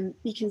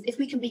if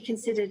we can be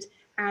considered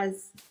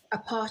as a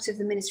part of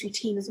the ministry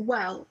team as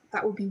well,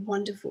 that would be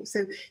wonderful.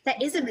 So there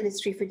is a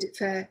ministry for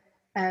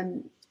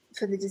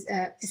the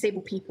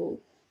disabled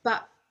people,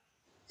 but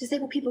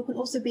disabled people can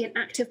also be an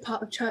active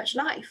part of church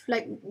life.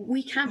 Like,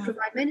 we can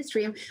provide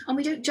ministry, and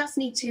we don't just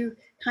need to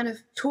kind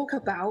of talk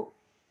about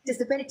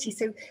disability.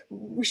 So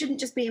we shouldn't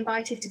just be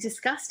invited to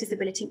discuss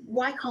disability.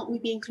 Why can't we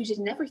be included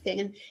in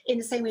everything? And in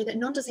the same way that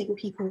non-disabled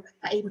people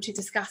are able to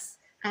discuss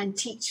and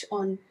teach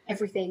on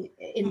everything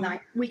in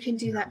life, we can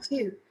do that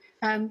too.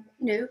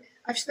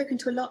 I've spoken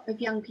to a lot of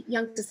young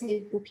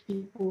disabled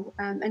people,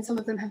 and some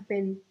of them have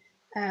been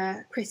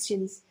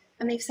Christians,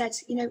 and they've said,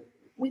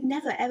 we've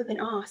never ever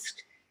been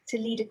asked to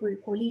lead a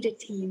group or lead a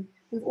team.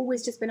 We've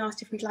always just been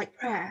asked if we'd like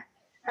prayer.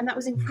 And that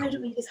was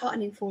incredibly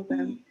disheartening for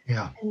them.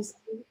 Yeah. And so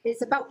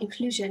it's about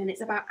inclusion, and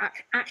it's about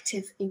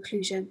active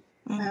inclusion.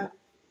 I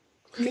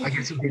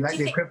guess it would be like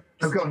the equivalent.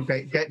 Oh, go on,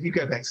 you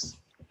go, Bex.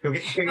 I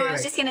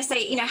was just going to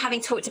say, having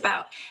talked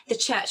about the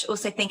church,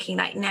 also thinking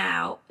like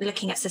now,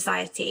 looking at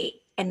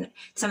society and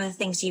some of the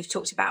things you've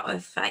talked about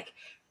of like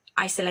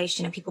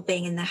isolation and people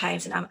being in their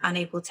homes and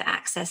unable to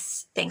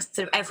access things.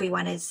 So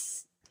everyone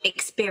is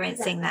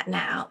experiencing that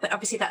now, but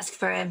obviously that's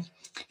for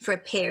a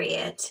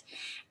period.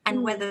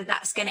 And whether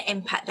that's going to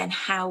impact then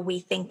how we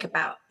think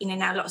about,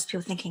 now lots of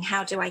people thinking,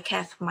 how do I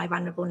care for my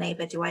vulnerable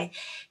neighbour? Do I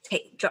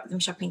drop them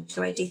shopping?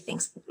 Do I do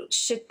things?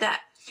 Should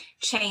that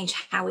change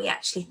how we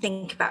actually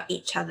think about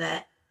each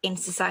other in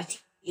society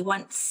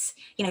once,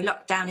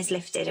 lockdown is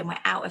lifted and we're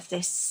out of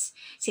this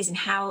season?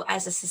 How,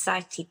 as a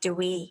society,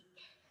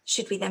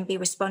 should we then be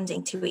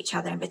responding to each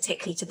other, and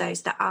particularly to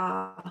those that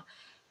are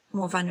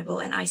more vulnerable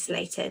and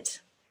isolated?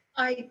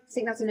 I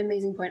think that's an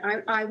amazing point.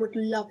 I would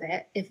love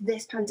it if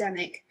this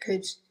pandemic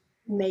could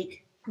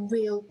make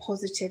real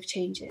positive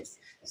changes.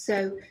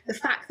 So the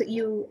fact that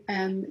you,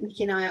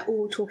 Nikki and I are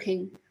all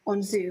talking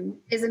on Zoom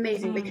is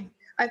amazing, because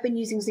I've been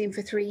using Zoom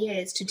for 3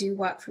 years to do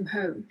work from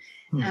home.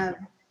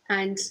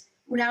 And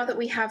now that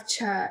we have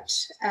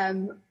church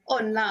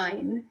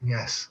online,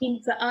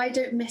 means that I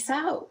don't miss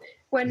out.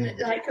 When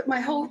like my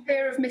whole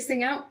fear of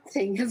missing out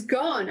thing has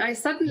gone. I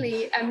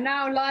suddenly am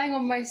now lying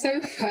on my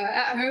sofa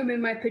at home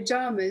in my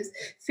pajamas,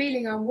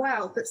 feeling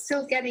unwell, but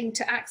still getting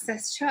to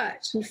access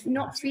church and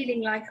not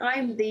feeling like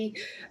I'm the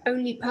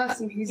only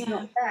person who's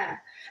not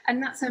there.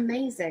 And that's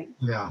amazing.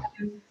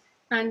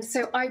 And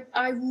so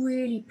I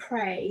really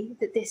pray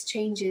that this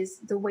changes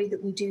the way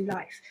that we do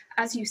life.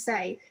 As you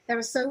say, there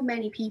are so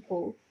many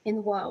people in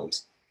the world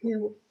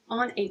who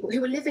are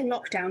living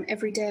lockdown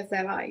every day of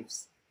their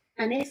lives.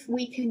 And if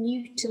we can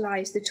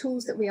utilize the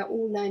tools that we are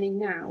all learning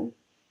now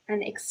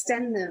and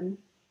extend them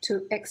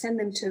to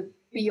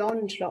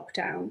beyond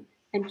lockdown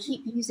and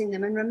keep using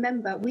them. And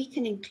remember, we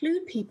can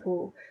include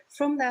people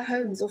from their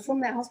homes or from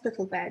their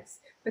hospital beds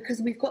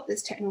because we've got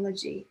this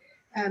technology.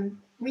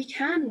 We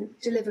can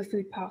deliver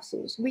food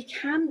parcels. We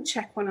can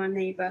check on our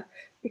neighbour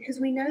because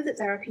we know that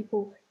there are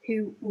people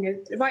who,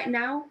 right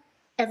now,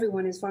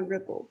 everyone is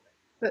vulnerable.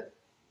 But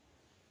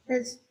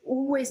there's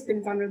always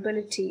been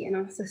vulnerability in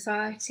our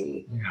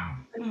society. Yeah.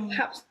 And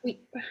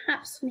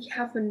perhaps we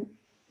haven't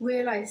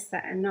realised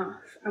that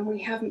enough, and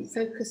we haven't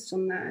focused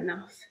on that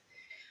enough.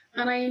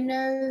 And I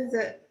know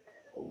that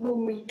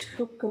when we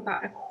talk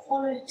about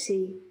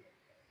equality,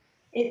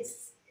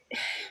 it's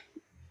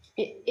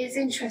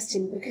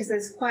interesting because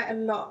there's quite a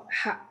lot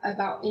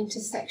about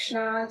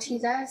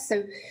intersectionality there.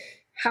 So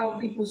how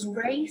people's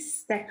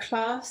race, their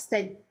class,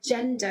 their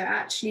gender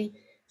actually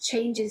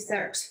changes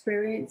their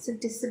experience of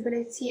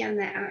disability and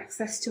their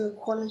access to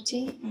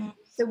equality.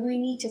 So we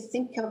need to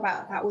think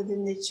about that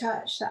within the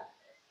church, that,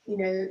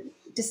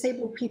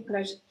 disabled people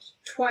are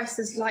twice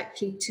as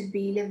likely to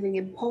be living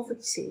in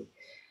poverty.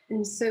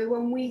 And so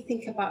when we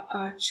think about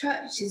our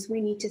churches, we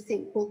need to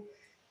think, well,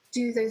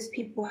 do those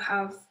people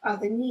have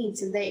other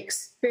needs? Are they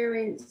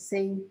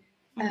experiencing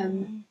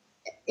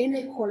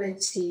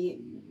inequality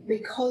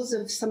because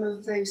of some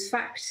of those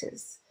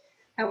factors?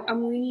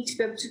 And we need to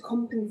be able to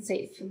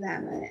compensate for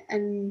them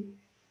and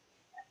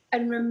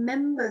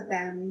remember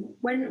them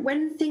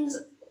when things.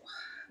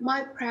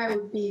 My prayer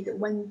would be that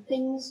when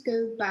things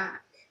go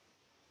back,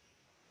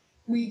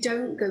 we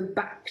don't go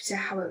back to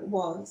how it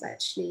was.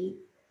 Actually,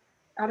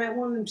 I don't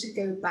want them to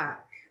go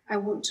back. I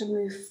want to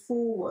move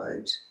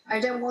forward. I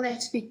don't want there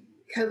to be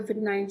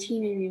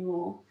COVID-19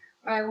 anymore.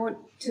 I want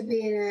to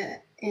be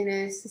in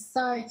a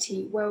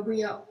society where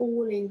we are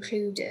all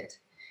included.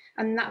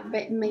 And that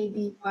may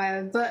be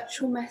via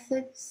virtual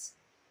methods,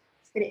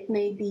 but it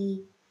may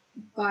be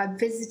by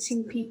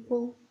visiting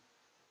people.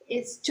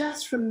 It's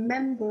just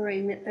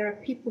remembering that there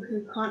are people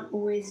who can't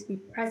always be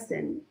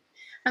present,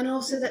 and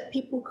also that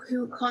people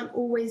who can't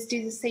always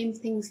do the same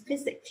things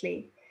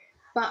physically,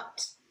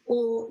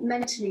 or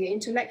mentally, or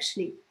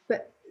intellectually,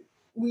 but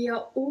we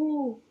are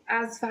all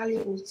as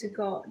valuable to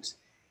God.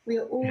 We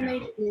are all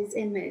made in His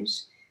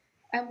image,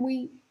 and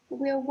we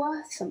are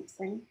worth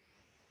something.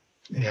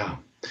 Yeah.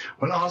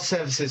 Well, our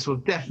services will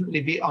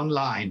definitely be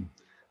online.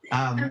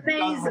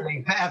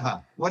 Amazing.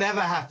 Forever,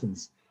 whatever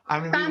happens. I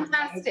mean,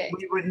 Fantastic.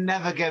 we would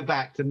never go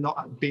back to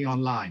not being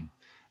online.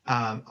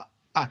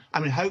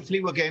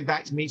 Hopefully we're going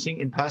back to meeting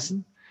in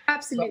person.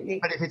 Absolutely.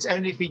 But if it's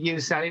only for you,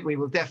 Sally, we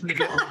will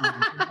definitely go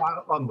online from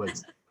now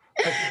onwards.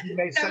 You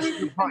made such a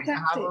good point. And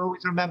I will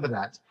always remember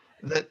that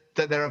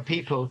there are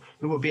people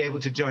who will be able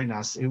to join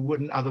us who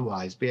wouldn't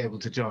otherwise be able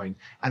to join.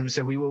 And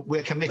so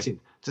we're committed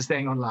to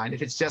staying online.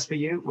 If it's just for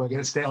you, we're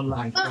going to stay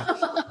online.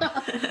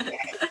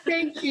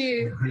 Thank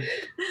you.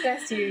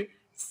 Bless you.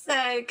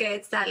 So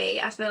good,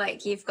 Sally. I feel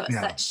like you've got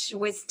such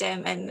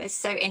wisdom, and it's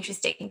so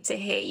interesting to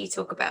hear you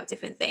talk about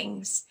different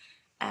things.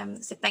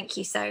 So thank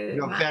you so much.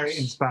 You're very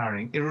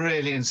inspiring. You're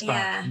really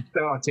inspiring. Yeah. You're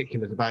so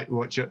articulate about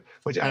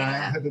and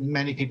I hope as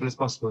many people as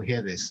possible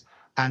hear this.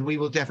 And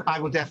I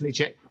will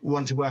definitely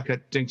want to work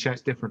at doing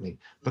church differently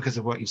because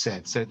of what you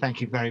said. So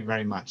thank you very,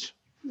 very much.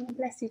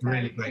 Bless you.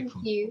 Really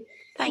grateful. Thank you.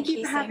 Thank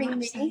you for so having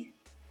much, me.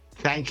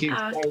 Thank you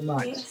so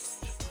much.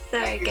 Yes.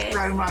 So Thank good. you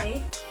so much.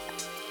 Sally.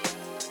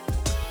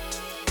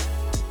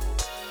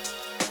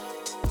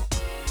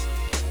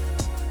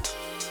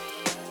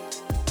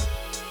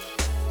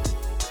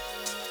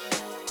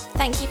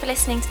 Thank you for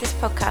listening to this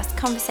podcast,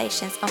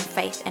 Conversations on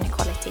Faith and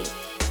Equality.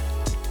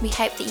 We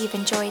hope that you've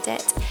enjoyed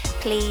it.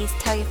 Please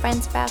tell your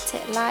friends about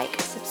it,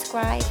 like,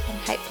 subscribe, and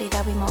hopefully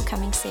there'll be more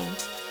coming soon.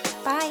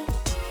 Bye.